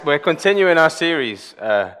We're continuing our series,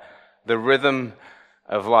 The Rhythm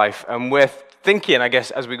of Life, and we're thinking, I guess,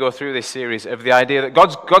 as we go through this series, of the idea that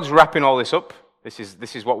God's wrapping all this up. This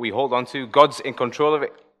is what we hold on to. God's in control of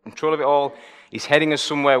it all. He's heading us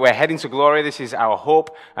somewhere. We're heading to glory. This is our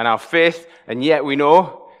hope and our faith, and yet we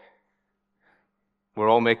know we're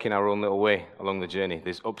all making our own little way along the journey.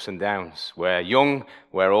 There's ups and downs. We're young,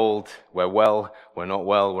 we're old, we're well, we're not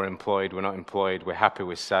well, we're employed, we're not employed, we're happy,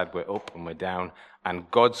 we're sad, we're up and we're down. And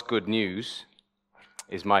God's good news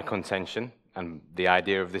is my contention, and the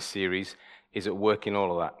idea of this series is at work in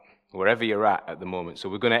all of that, wherever you're at the moment. So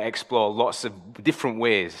we're going to explore lots of different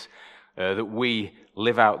ways that we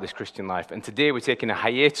live out this Christian life. And today we're taking a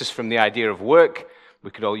hiatus from the idea of work.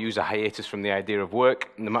 We could all use a hiatus from the idea of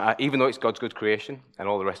work, no matter, even though it's God's good creation and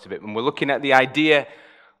all the rest of it. And we're looking at the idea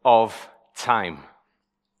of time.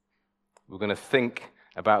 We're going to think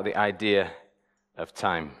about the idea of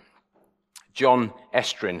time. John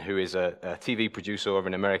Estrin, who is a TV producer over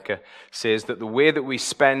in America, says that the way that we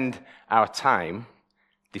spend our time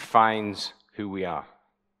defines who we are.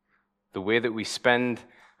 The way that we spend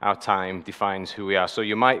our time defines who we are. So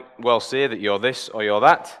you might well say that you're this or you're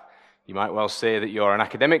that. You might well say that you're an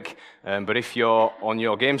academic, but if you're on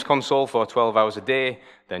your games console for 12 hours a day,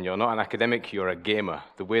 then you're not an academic, you're a gamer.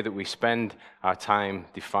 The way that we spend our time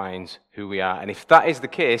defines who we are. And if that is the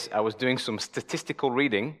case, I was doing some statistical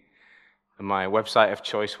reading, and my website of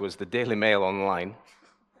choice was the Daily Mail Online,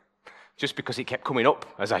 just because it kept coming up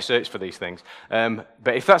as I searched for these things.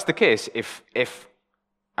 But if that's the case, if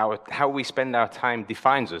how we spend our time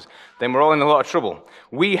defines us, then we're all in a lot of trouble.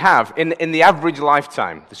 We have, in the average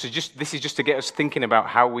lifetime, this is just to get us thinking about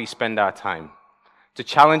how we spend our time, to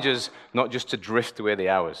challenge us not just to drift away the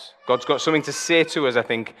hours. God's got something to say to us, I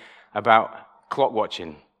think, about clock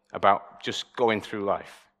watching, about just going through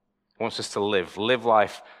life. He wants us to live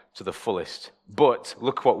life to the fullest. But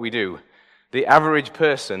look what we do. The average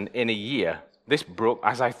person in a year, this broke,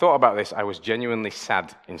 as I thought about this, I was genuinely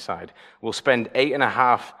sad inside, will spend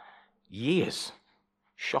 8.5 years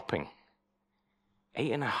shopping.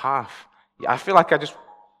 8.5. I feel like I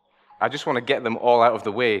just want to get them all out of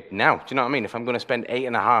the way now. Do you know what I mean? If I'm going to spend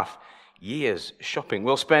 8.5 years shopping,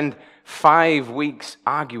 we'll spend 5 weeks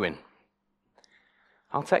arguing.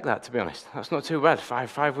 I'll take that, to be honest. That's not too bad.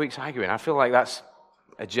 Five weeks arguing. I feel like that's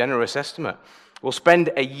a generous estimate. We'll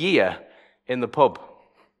spend a year in the pub.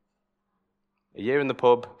 A year in the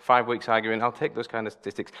pub, 5 weeks arguing. I'll take those kind of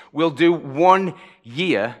statistics. We'll do 1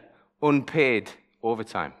 year unpaid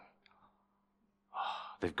overtime.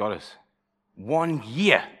 Oh, they've got us. 1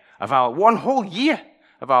 whole year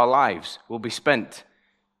of our lives will be spent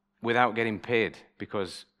without getting paid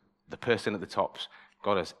because the person at the top's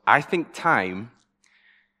got us. I think time,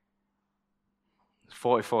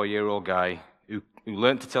 44-year-old guy who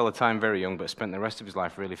learned to tell the time very young but spent the rest of his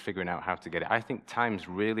life really figuring out how to get it. I think time's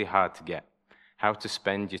really hard to get. How to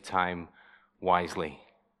spend your time wisely.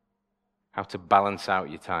 How to balance out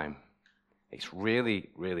your time. It's really,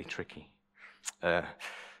 really tricky.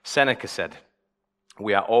 Seneca said,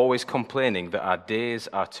 "We are always complaining that our days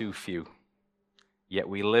are too few, yet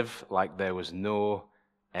we live like there was no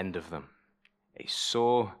end of them." It's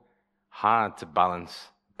so hard to balance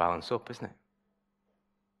up, isn't it?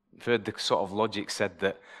 I've heard the sort of logic said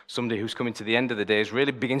that somebody who's coming to the end of the days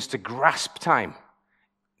really begins to grasp time.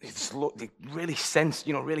 They really sense,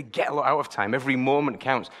 really get a lot out of time. Every moment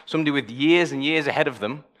counts. Somebody with years and years ahead of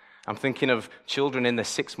them, I'm thinking of children in their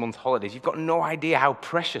 6-month holidays. You've got no idea how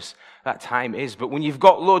precious that time is. But when you've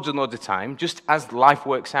got loads and loads of time, just as life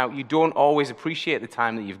works out, you don't always appreciate the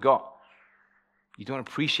time that you've got. You don't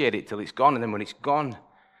appreciate it till it's gone. And then when it's gone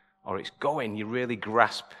or it's going, you really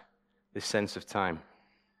grasp this sense of time.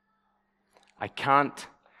 I can't,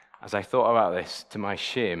 as I thought about this, to my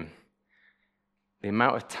shame, the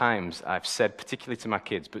amount of times I've said, particularly to my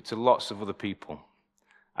kids, but to lots of other people,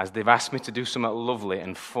 as they've asked me to do something lovely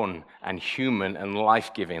and fun and human and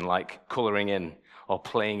life-giving, like colouring in or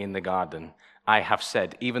playing in the garden, I have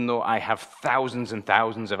said, even though I have thousands and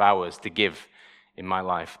thousands of hours to give in my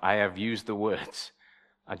life, I have used the words,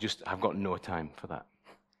 I've got no time for that.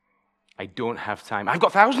 I don't have time. I've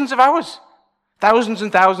got thousands of hours. Thousands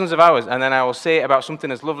and thousands of hours, and then I will say about something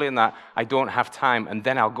as lovely in that, I don't have time, and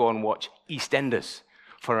then I'll go and watch EastEnders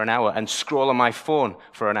for an hour and scroll on my phone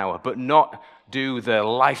for an hour, but not do the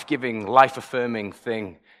life-giving, life-affirming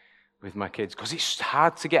thing with my kids, because it's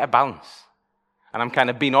hard to get a balance. And I'm kind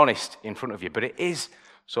of being honest in front of you, but it is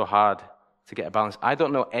so hard to get a balance. I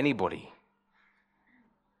don't know anybody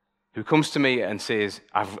who comes to me and says,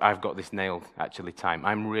 I've got this nailed, actually, time.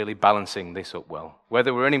 I'm really balancing this up well.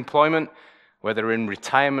 Whether we're in employment, whether we're in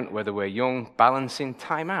retirement, whether we're young, balancing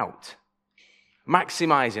time out.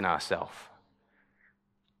 maximizing ourselves.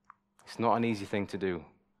 It's not an easy thing to do.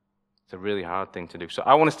 It's a really hard thing to do. So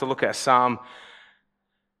I want us to look at a psalm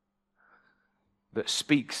that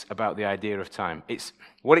speaks about the idea of time. It's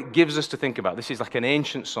what it gives us to think about. This is like an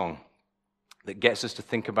ancient song that gets us to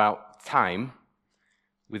think about time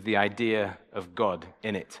with the idea of God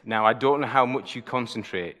in it. Now, I don't know how much you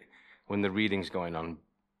concentrate when the reading's going on.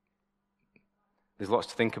 There's lots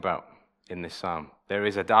to think about in this psalm. There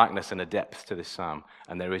is a darkness and a depth to this psalm,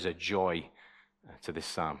 and there is a joy to this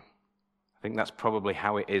psalm. I think that's probably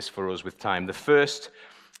how it is for us with time. The place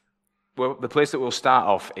that we'll start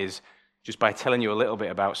off is just by telling you a little bit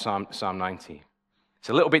about Psalm 90. It's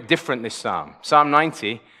a little bit different, this psalm. Psalm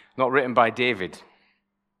 90, not written by David,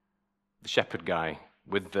 the shepherd guy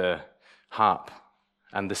with the harp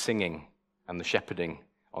and the singing and the shepherding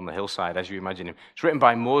on the hillside, as you imagine him. It's written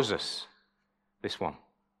by Moses, this one.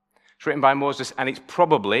 It's written by Moses, and it's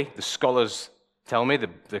probably, the scholars tell me,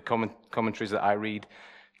 the commentaries that I read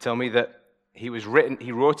tell me that he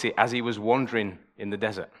wrote it as he was wandering in the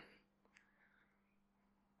desert,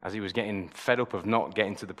 as he was getting fed up of not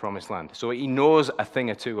getting to the promised land. So he knows a thing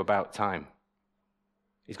or two about time.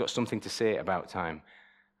 He's got something to say about time.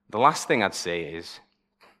 The last thing I'd say is,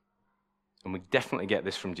 and we definitely get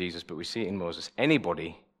this from Jesus, but we see it in Moses,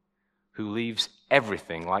 anybody who leaves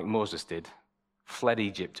everything like Moses did, fled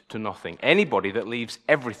Egypt to nothing, anybody that leaves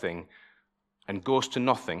everything and goes to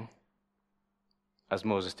nothing, as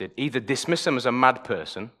Moses did, either dismiss them as a mad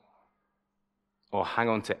person or hang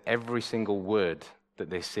on to every single word that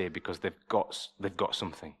they say because they've got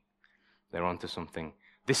something. They're onto something.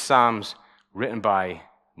 This psalm's written by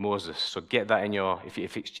Moses, so get that in your.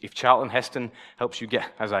 If Charlton Heston helps you get,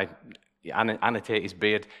 as I annotate his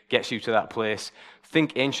beard, gets you to that place,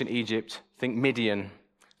 think ancient Egypt, think Midian,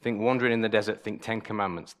 think wandering in the desert, think 10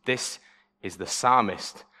 Commandments. This is the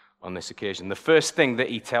psalmist on this occasion. The first thing that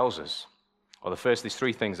he tells us. There's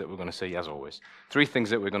three things that we're going to see, as always. Three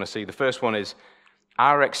things that we're going to see. The first one is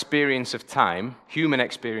our experience of time, human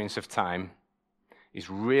experience of time, is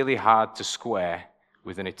really hard to square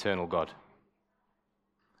with an eternal God.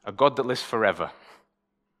 A God that lives forever.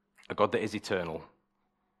 A God that is eternal.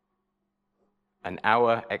 And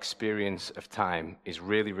our experience of time is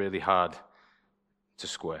really, really hard to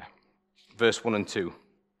square. Verse 1 and 2.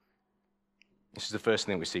 This is the first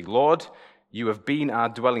thing we see. Lord, you have been our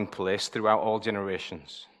dwelling place throughout all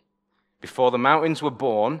generations. Before the mountains were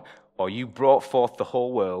born, or you brought forth the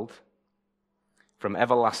whole world, from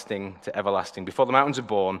everlasting to everlasting. Before the mountains were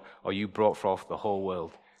born, or you brought forth the whole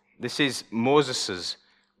world. This is Moses'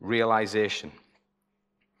 realization.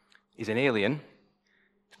 He's an alien.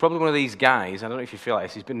 He's probably one of these guys, I don't know if you feel like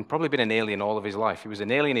this, he's probably been an alien all of his life. He was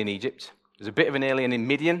an alien in Egypt. He was a bit of an alien in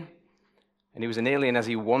Midian, and he was an alien as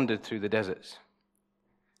he wandered through the deserts.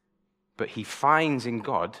 But he finds in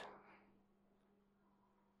God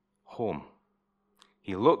home.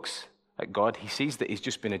 He looks at God, he sees that he's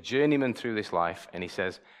just been a journeyman through this life, and he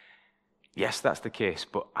says, yes, that's the case,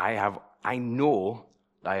 but I know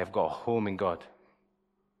that I have got a home in God.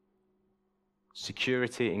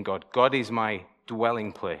 Security in God. God is my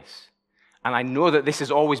dwelling place. And I know that this has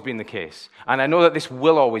always been the case. And I know that this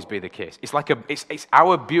will always be the case. It's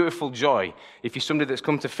our beautiful joy if you're somebody that's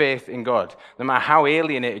come to faith in God. No matter how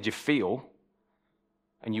alienated you feel,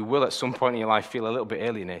 and you will at some point in your life feel a little bit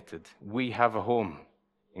alienated, we have a home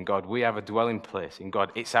in God. We have a dwelling place in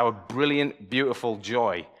God. It's our brilliant, beautiful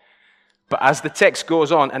joy. But as the text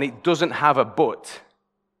goes on, and it doesn't have a but,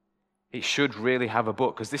 it should really have a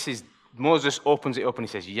but, because Moses opens it up and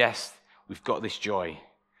he says, yes, we've got this joy.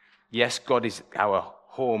 Yes, God is our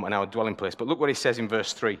home and our dwelling place. But look what he says in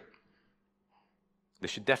verse 3. There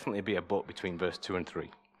should definitely be a but between verse 2 and 3.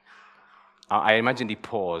 I imagined he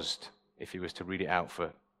paused if he was to read it out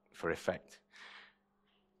for effect.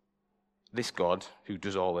 This God who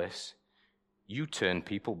does all this, you turn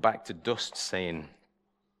people back to dust, saying,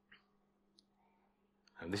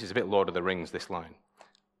 and this is a bit Lord of the Rings, this line,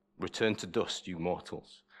 return to dust, you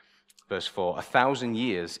mortals. Verse 4, 1,000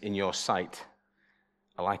 years in your sight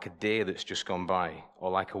are like a day that's just gone by,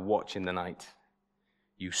 or like a watch in the night.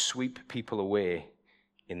 You sweep people away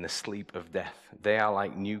in the sleep of death. They are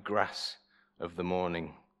like new grass of the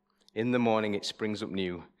morning. In the morning it springs up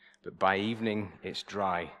new, but by evening it's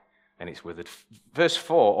dry and it's withered. Verse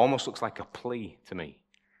 4 almost looks like a plea to me.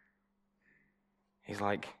 He's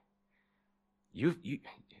like,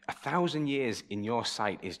 1,000 years in your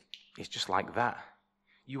sight is just like that.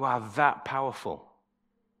 You are that powerful.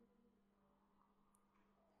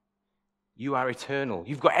 You are eternal.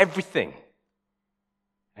 You've got everything.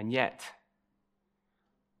 And yet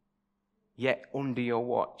under your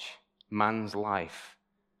watch, man's life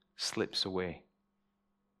slips away.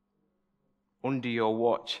 Under your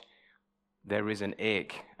watch, there is an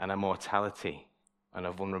ache and a mortality and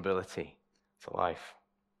a vulnerability to life.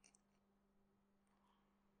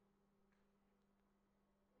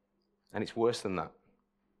 And it's worse than that.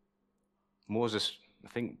 Moses, I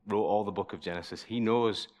think, wrote all the book of Genesis. He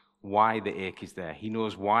knows why the ache is there. He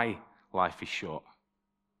knows why life is short.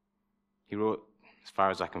 He wrote, as far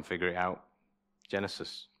as I can figure it out,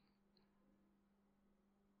 Genesis.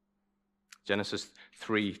 Genesis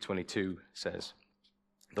 3:22 says,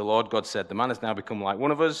 "The Lord God said, the man has now become like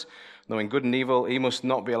one of us, knowing good and evil. He must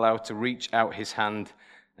not be allowed to reach out his hand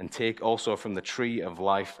and take also from the tree of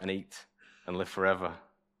life and eat and live forever.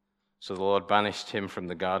 So the Lord banished him from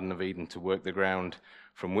the Garden of Eden to work the ground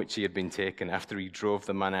from which he had been taken. After he drove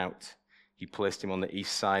the man out, he placed him on the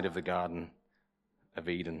east side of the Garden of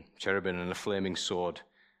Eden, cherubim and a flaming sword,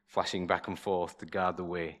 flashing back and forth to guard the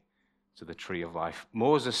way to the tree of life."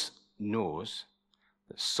 Moses knows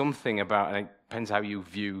that something about, and it depends how you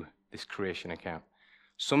view this creation account,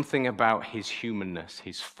 something about his humanness,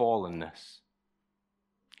 his fallenness,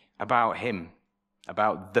 about him,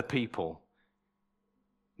 about the people,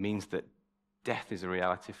 means that death is a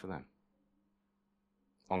reality for them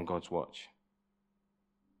on God's watch.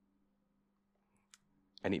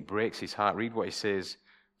 And it breaks his heart. Read what he says,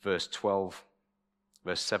 verse 12,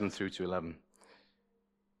 verse 7 through to 11.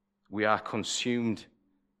 "We are consumed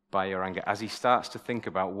by your anger." As he starts to think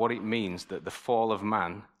about what it means that the fall of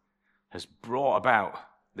man has brought about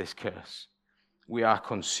this curse. "We are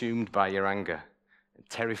consumed by your anger,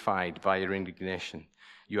 terrified by your indignation.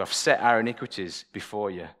 You have set our iniquities before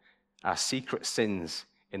you, our secret sins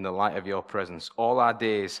in the light of your presence. All our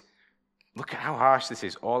days," look at how harsh this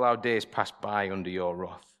is, "all our days pass by under your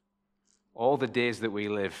wrath." All the days that we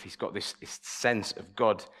live, he's got this sense of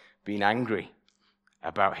God being angry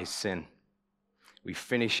about his sin. "We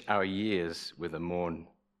finish our years with a mourn."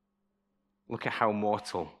 Look at how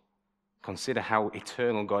mortal. Consider how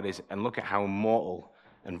eternal God is, and look at how mortal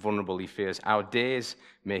and vulnerable he fears. "Our days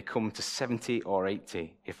may come to 70 or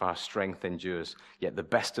 80 if our strength endures, yet the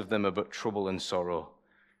best of them are but trouble and sorrow,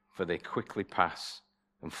 for they quickly pass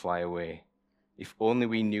and fly away. If only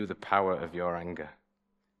we knew the power of your anger.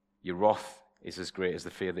 Your wrath is as great as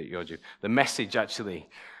the fear that you're due." The message actually,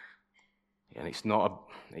 and it's not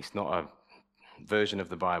a version of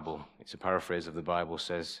the Bible, it's a paraphrase of the Bible,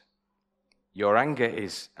 says, your anger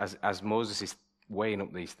is, as Moses is weighing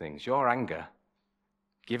up these things, your anger,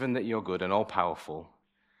 given that you're good and all-powerful,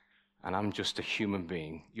 and I'm just a human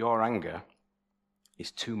being, your anger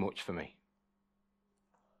is too much for me.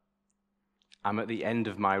 I'm at the end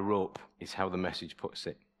of my rope, is how the message puts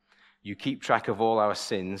it. You keep track of all our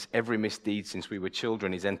sins. Every misdeed since we were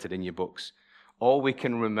children is entered in your books. All we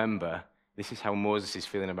can remember, this is how Moses is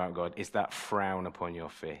feeling about God, is that frown upon your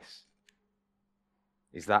face.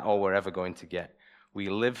 Is that all we're ever going to get? We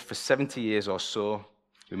live for 70 years or so.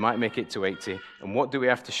 We might make it to 80. And what do we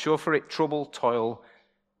have to show for it? Trouble, toil,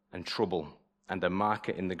 and trouble, and a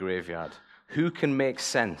marker in the graveyard. Who can make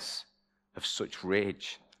sense of such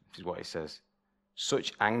rage? This is what he says.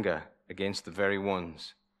 Such anger against the very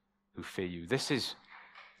ones who fear you. This is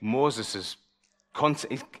Moses',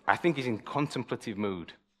 I think he's in contemplative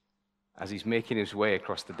mood as he's making his way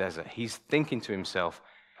across the desert. He's thinking to himself,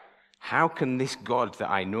 how can this God that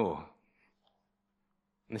I know,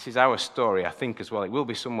 and this is our story, I think as well, it will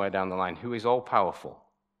be somewhere down the line, who is all-powerful,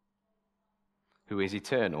 who is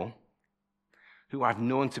eternal, who I've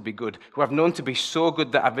known to be good, who I've known to be so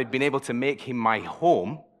good that I've been able to make him my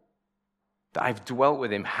home, that I've dwelt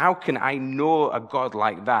with him. How can I know a God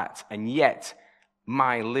like that? And yet,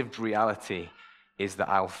 my lived reality is that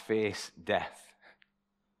I'll face death.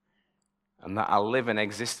 And that I'll live an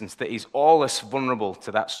existence that is all as vulnerable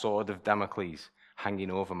to that sword of Damocles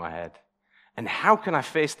hanging over my head. And how can I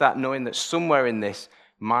face that knowing that somewhere in this,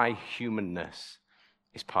 my humanness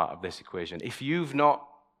is part of this equation? If you've not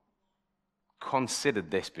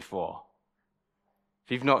considered this before,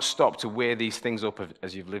 if you've not stopped to weigh these things up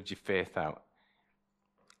as you've lived your faith out,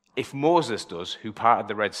 if Moses does, who parted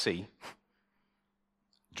the Red Sea,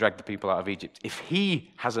 dragged the people out of Egypt, if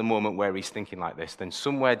he has a moment where he's thinking like this, then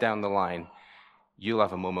somewhere down the line, you'll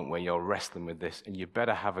have a moment where you're wrestling with this, and you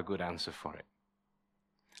better have a good answer for it.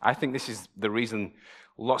 I think this is the reason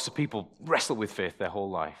lots of people wrestle with faith their whole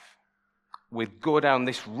life. We go down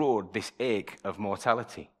this road, this ache of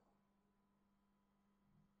mortality.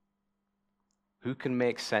 Who can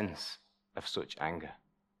make sense of such anger?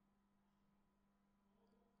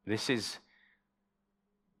 This is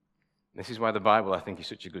why the Bible, I think, is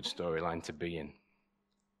such a good storyline to be in.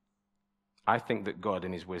 I think that God,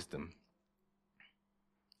 in his wisdom,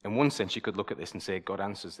 in one sense, you could look at this and say, God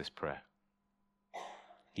answers this prayer.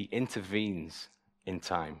 He intervenes in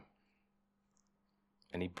time.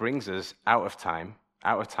 And he brings us out of time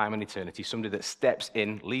and eternity, somebody that steps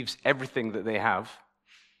in, leaves everything that they have,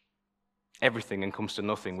 everything, and comes to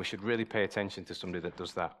nothing. We should really pay attention to somebody that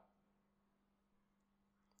does that.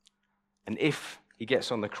 And if he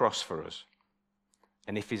gets on the cross for us,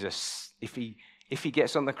 and if he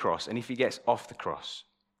gets on the cross, and if he gets off the cross,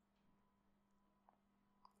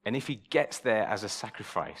 and if he gets there as a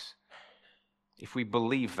sacrifice, if we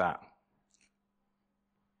believe that,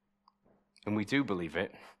 and we do believe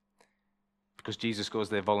it, because Jesus goes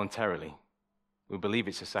there voluntarily, we believe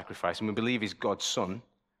it's a sacrifice, and we believe he's God's son,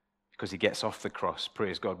 because he gets off the cross,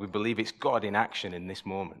 praise God. We believe it's God in action in this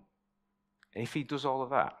moment. And if he does all of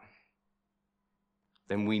that,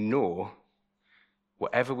 then we know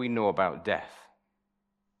whatever we know about death,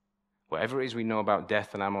 whatever it is we know about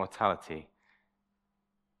death and our mortality,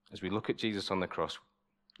 as we look at Jesus on the cross,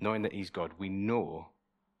 knowing that he's God, we know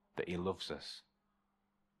that he loves us.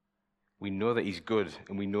 We know that he's good,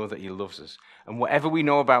 and we know that he loves us. And whatever we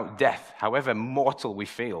know about death, however mortal we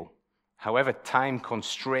feel, however time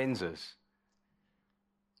constrains us,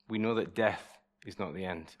 we know that death is not the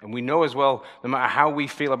end. And we know as well, no matter how we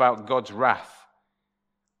feel about God's wrath,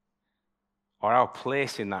 or our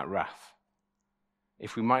place in that wrath,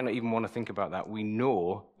 if we might not even want to think about that, we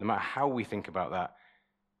know, no matter how we think about that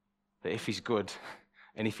if he's good,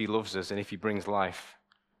 and if he loves us, and if he brings life,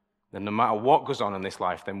 then no matter what goes on in this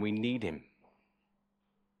life, then we need him.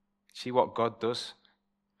 See what God does?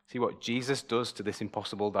 See what Jesus does to this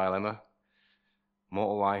impossible dilemma?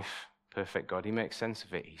 Mortal life, perfect God. He makes sense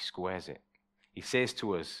of it. He squares it. He says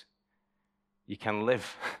to us, you can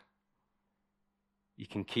live. You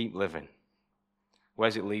can keep living. Where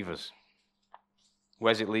does it leave us?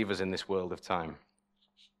 Where does it leave us in this world of time?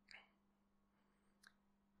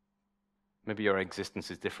 Maybe your existence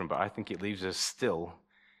is different, but I think it leaves us still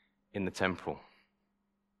in the temporal.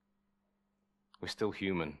 We're still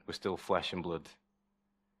human. We're still flesh and blood.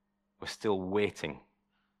 We're still waiting.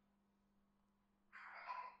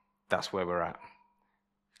 That's where we're at,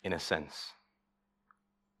 in a sense.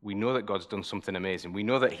 We know that God's done something amazing. We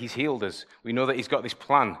know that he's healed us. We know that he's got this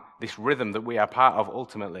plan, this rhythm that we are part of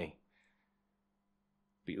ultimately.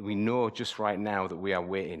 But we know just right now that we are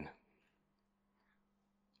waiting.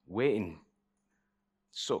 Waiting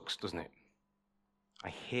sucks, doesn't it? I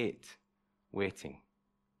hate waiting.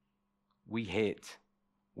 We hate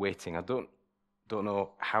waiting. I don't know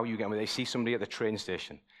how you get with it. You see somebody at the train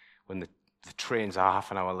station when the trains are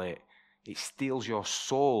half an hour late. It steals your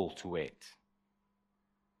soul to wait.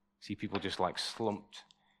 See people just like slumped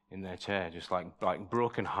in their chair, just like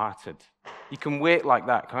broken-hearted. You can wait like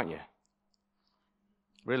that, can't you?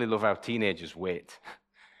 Really love how teenagers wait.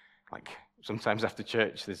 Like sometimes after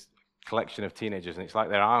church, there's a collection of teenagers, and it's like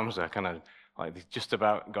their arms are kind of like they've just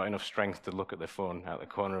about got enough strength to look at their phone out the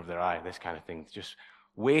corner of their eye, this kind of thing. Just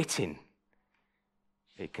waiting.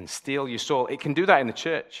 It can steal your soul. It can do that in the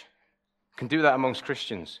church. It can do that amongst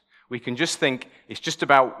Christians. We can just think it's just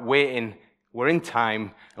about waiting. We're in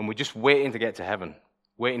time, and we're just waiting to get to heaven,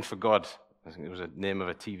 waiting for God. I think it was a name of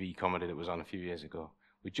a TV comedy that was on a few years ago.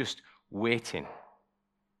 We're just waiting.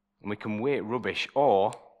 And we can wait rubbish,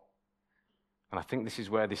 or, and I think this is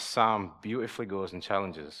where this psalm beautifully goes and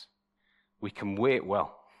challenges, we can wait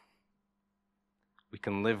well. We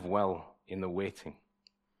can live well in the waiting.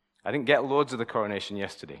 I didn't get loads of the coronation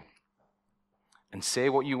yesterday. And say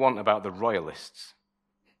what you want about the royalists,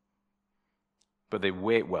 but they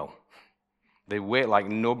wait well. They wait like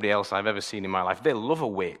nobody else I've ever seen in my life. They love a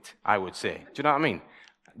wait, I would say. Do you know what I mean?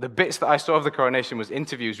 The bits that I saw of the coronation was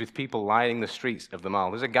interviews with people lining the streets of the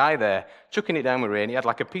Mall. There's a guy there chucking it down with rain. He had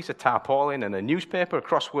like a piece of tarpaulin and a newspaper, a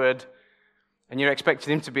crossword, and you're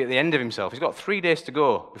expecting him to be at the end of himself. He's got 3 days to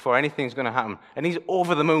go before anything's going to happen, and he's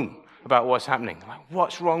over the moon about what's happening. Like,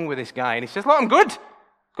 what's wrong with this guy? And he says, look, I'm good.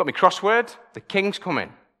 Got my crossword. The king's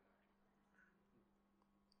coming.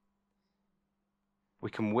 We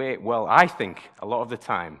can wait well. I think a lot of the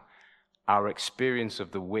time, our experience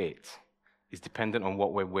of the wait is dependent on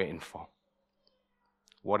what we're waiting for.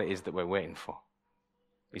 What it is that we're waiting for.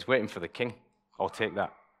 He's waiting for the king. I'll take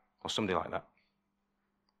that. Or somebody like that.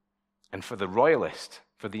 And for the royalist,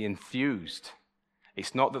 for the enthused,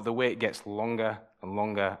 it's not that the wait gets longer and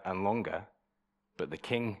longer and longer, but the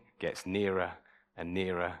king gets nearer and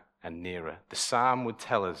nearer and nearer. The psalm would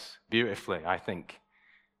tell us beautifully, I think,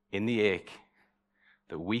 in the ache,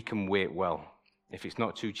 that we can wait well. If it's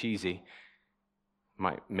not too cheesy,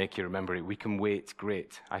 might make you remember it. We can wait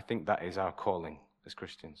great. I think that is our calling as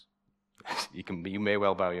Christians. You may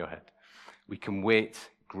well bow your head. We can wait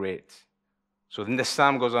great. So then this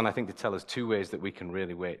psalm goes on, I think, to tell us 2 ways that we can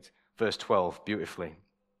really wait. Verse 12, beautifully.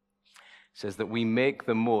 says that we make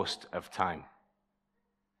the most of time.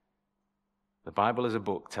 The Bible as a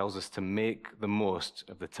book tells us to make the most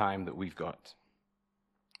of the time that we've got.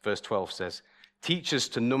 Verse 12 says, teach us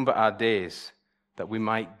to number our days that we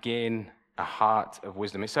might gain a heart of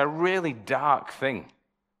wisdom. It's a really dark thing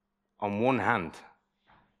on one hand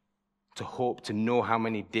to hope to know how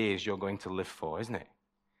many days you're going to live for, isn't it?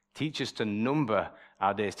 Teach us to number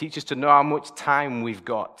our days. Teach us to know how much time we've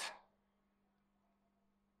got.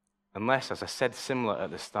 Unless, as I said similar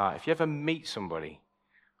at the start, if you ever meet somebody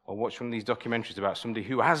or watch one of these documentaries about somebody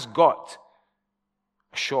who has got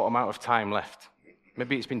a short amount of time left,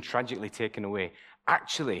 maybe it's been tragically taken away.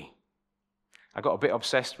 Actually, I got a bit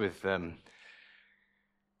obsessed with,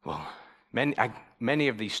 many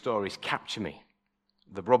of these stories capture me.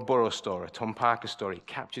 The Rob Burrows story, Tom Parker story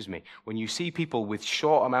captures me. When you see people with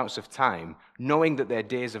short amounts of time, knowing that their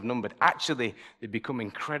days are numbered, actually they become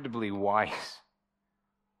incredibly wise.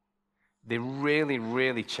 They really,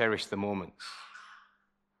 really cherish the moments.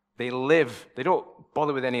 They don't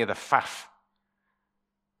bother with any of the faff.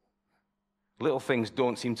 Little things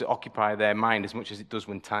don't seem to occupy their mind as much as it does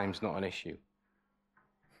when time's not an issue.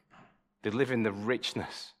 They live in the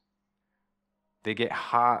richness. They get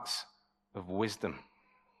hearts of wisdom.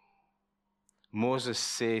 Moses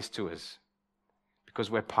says to us,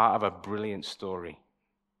 because we're part of a brilliant story,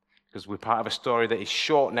 because we're part of a story that is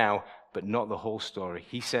short now, but not the whole story.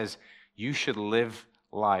 He says, you should live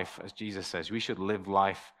life, as Jesus says, we should live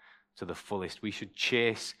life to the fullest. We should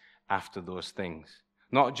chase after those things.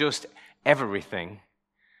 Not just everything.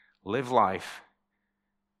 Live life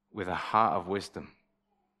with a heart of wisdom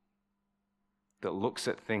that looks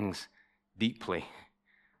at things deeply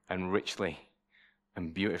and richly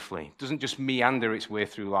and beautifully. It doesn't just meander its way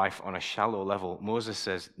through life on a shallow level. Moses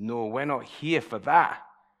says, no, we're not here for that.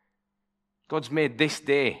 God's made this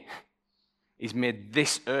day. He's made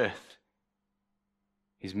this earth.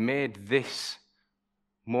 He's made this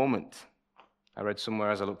moment. I read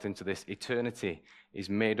somewhere as I looked into this, eternity is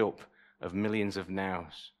made up of millions of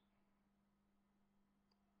nows.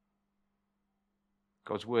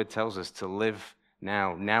 God's word tells us to live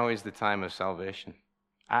now. Now is the time of salvation.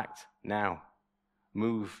 Act now.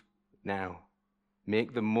 Move now.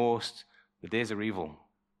 Make the most. The days are evil.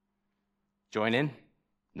 Join in?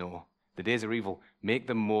 No. The days are evil. Make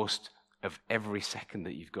the most of every second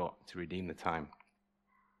that you've got to redeem the time.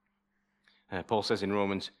 Paul says in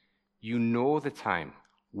Romans, you know the time.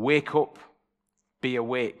 Wake up. Be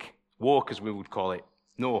awake. Walk, as we would call it.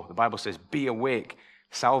 No, the Bible says, be awake.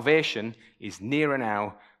 Salvation is nearer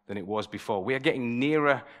now than it was before. We are getting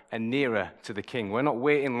nearer and nearer to the King. We're not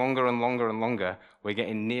waiting longer and longer and longer. We're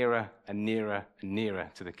getting nearer and nearer and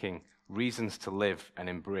nearer to the King. Reasons to live and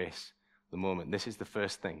embrace the moment. This is the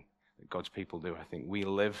first thing that God's people do, I think. We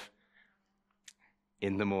live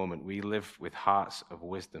in the moment. We live with hearts of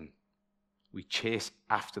wisdom. We chase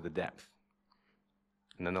after the depth.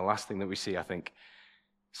 And then the last thing that we see, I think,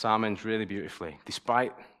 Psalm ends really beautifully.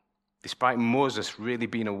 Despite Moses really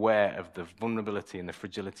being aware of the vulnerability and the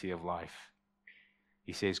fragility of life,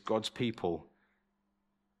 he says God's people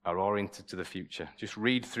are oriented to the future. Just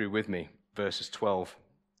read through with me verses 12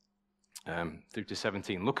 through to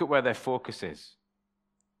 17. Look at where their focus is.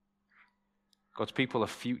 God's people are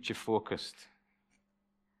future-focused.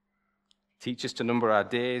 Teach us to number our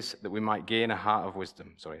days that we might gain a heart of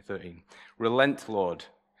wisdom. 13. Relent, Lord.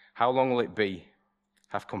 How long will it be?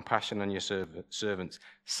 Have compassion on your servants.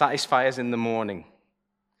 Satisfy us in the morning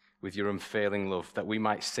with your unfailing love, that we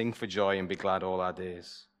might sing for joy and be glad all our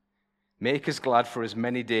days. Make us glad for as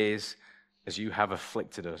many days as you have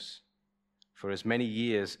afflicted us, for as many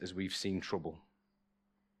years as we've seen trouble.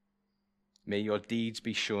 May your deeds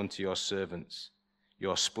be shown to your servants,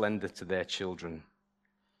 your splendor to their children.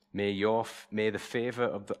 May the favor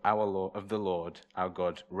of the Lord, our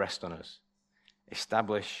God, rest on us.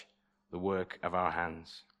 Establish the work of our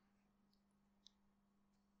hands.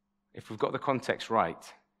 If we've got the context right,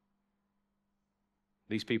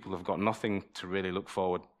 these people have got nothing to really look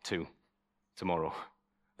forward to tomorrow.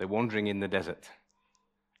 They're wandering in the desert.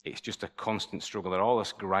 It's just a constant struggle. They're all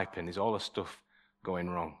this griping. There's all this stuff going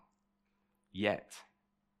wrong. Yet,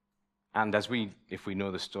 and if we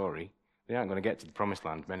know the story, they aren't going to get to the promised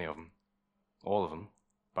land, many of them. All of them,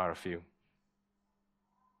 bar a few.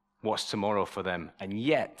 What's tomorrow for them? And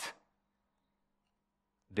yet,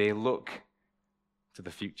 they look to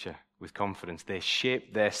the future with confidence. They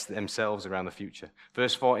shape themselves around the future.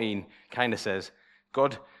 Verse 14 kind of says,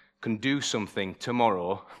 God can do something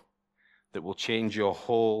tomorrow that will change your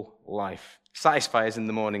whole life. Satisfy us in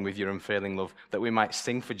the morning with your unfailing love, that we might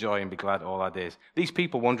sing for joy and be glad all our days. These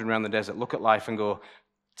people wandering around the desert look at life and go,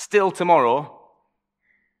 still tomorrow?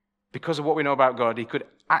 because of what we know about God, he could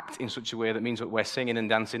act in such a way that means that we're singing and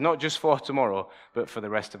dancing, not just for tomorrow, but for the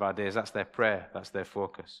rest of our days. That's their prayer. That's their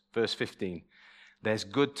focus. Verse 15, there's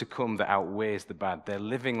good to come that outweighs the bad. They're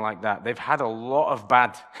living like that. They've had a lot of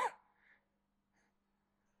bad.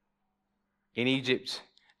 In Egypt,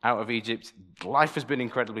 out of Egypt, life has been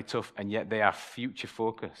incredibly tough, and yet they are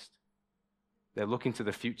future-focused. They're looking to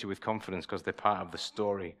the future with confidence because they're part of the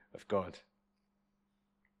story of God.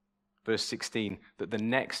 Verse 16, that the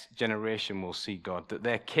next generation will see God, that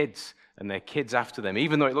their kids and their kids after them,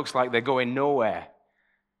 even though it looks like they're going nowhere,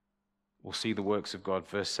 will see the works of God.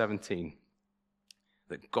 Verse 17,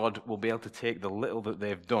 that God will be able to take the little that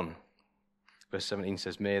they've done. Verse 17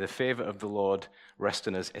 says, may the favor of the Lord rest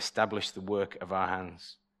on us, establish the work of our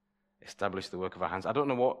hands. Establish the work of our hands. I don't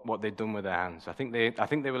know what they'd done with their hands. I think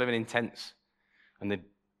they were living in tents and they'd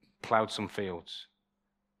plowed some fields.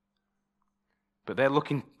 But they're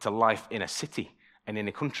looking to life in a city and in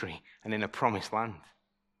a country and in a promised land.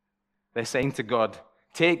 They're saying to God,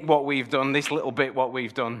 take what we've done, this little bit what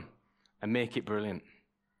we've done, and make it brilliant.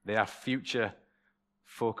 They are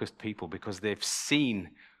future-focused people because they've seen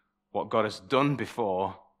what God has done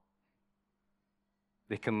before.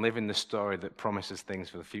 They can live in the story that promises things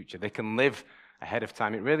for the future. They can live ahead of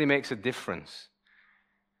time. It really makes a difference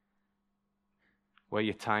where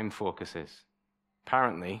your time focus is.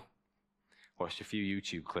 Apparently, watched a few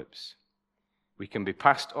YouTube clips. We can be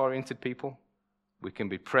past-oriented people. We can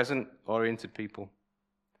be present-oriented people.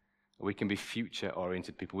 We can be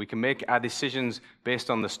future-oriented people. We can make our decisions based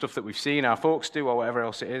on the stuff that we've seen our folks do or whatever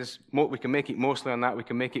else it is. We can make it mostly on that. We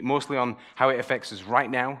can make it mostly on how it affects us right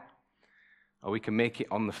now. Or we can make it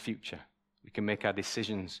on the future. We can make our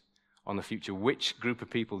decisions on the future. Which group of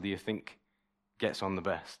people do you think gets on the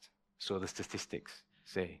best? So the statistics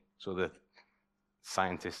say. So the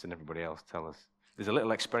scientists and everybody else tell us. There's a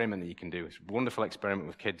little experiment that you can do. It's a wonderful experiment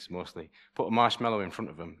with kids mostly. Put a marshmallow in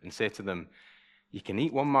front of them and say to them, you can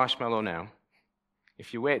eat one marshmallow now.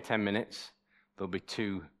 If you wait 10 minutes, there'll be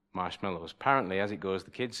 2 marshmallows. Apparently, as it goes,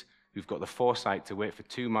 the kids who've got the foresight to wait for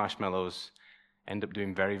 2 marshmallows end up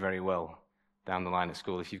doing very, very well down the line at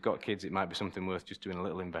school. If you've got kids, it might be something worth just doing a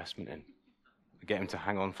little investment in. Get them to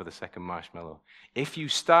hang on for the second marshmallow. If you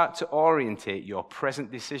start to orientate your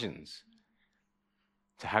present decisions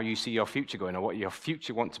to how you see your future going or what your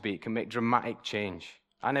future wants to be, it can make dramatic change.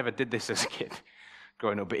 I never did this as a kid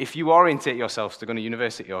growing up, but if you orientate yourselves to going to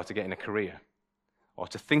university or to getting a career or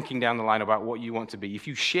to thinking down the line about what you want to be, if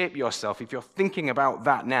you shape yourself, if you're thinking about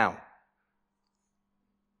that now,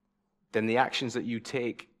 then the actions that you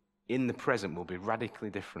take in the present will be radically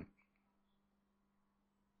different.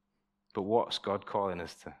 But what's God calling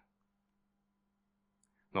us to?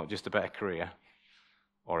 Not just a better career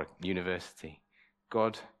or a university.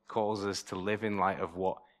 God calls us to live in light of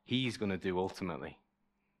what He's going to do ultimately.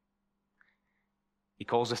 He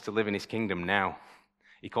calls us to live in His kingdom now.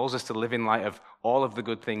 He calls us to live in light of all of the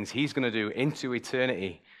good things He's going to do into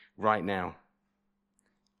eternity right now.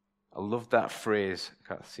 I love that phrase. I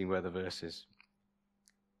can't see where the verse is.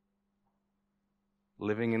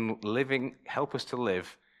 Help us to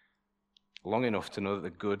live long enough to know that the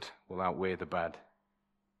good will outweigh the bad.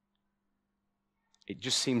 It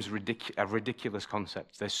just seems a ridiculous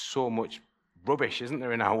concept. There's so much rubbish, isn't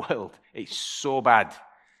there, in our world? It's so bad.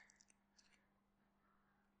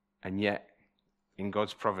 And yet, in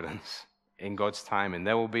God's providence, in God's timing,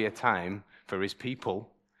 there will be a time for His people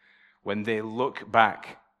when they look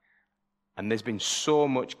back and there's been so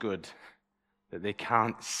much good that they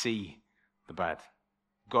can't see the bad.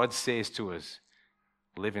 God says to us,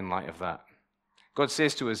 live in light of that. God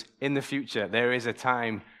says to us, in the future, there is a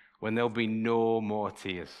time when there'll be no more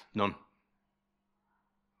tears. None.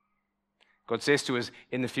 God says to us,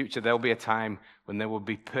 in the future, there'll be a time when there will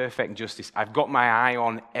be perfect justice. I've got my eye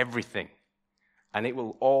on everything, and it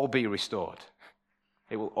will all be restored.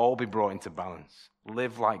 It will all be brought into balance.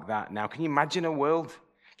 Live like that now. Can you imagine a world?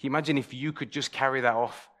 Can you imagine if you could just carry that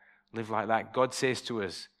off? Live like that. God says to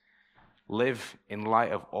us, live in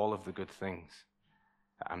light of all of the good things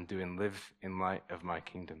that I'm doing. Live in light of my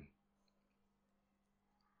kingdom.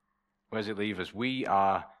 Where does it leave us? We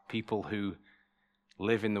are people who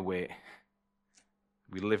live in the wait.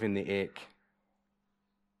 We live in the ache,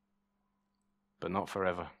 but not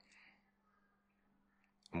forever.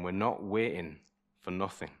 And we're not waiting for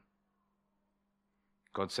nothing.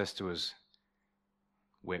 God says to us,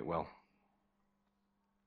 wait well.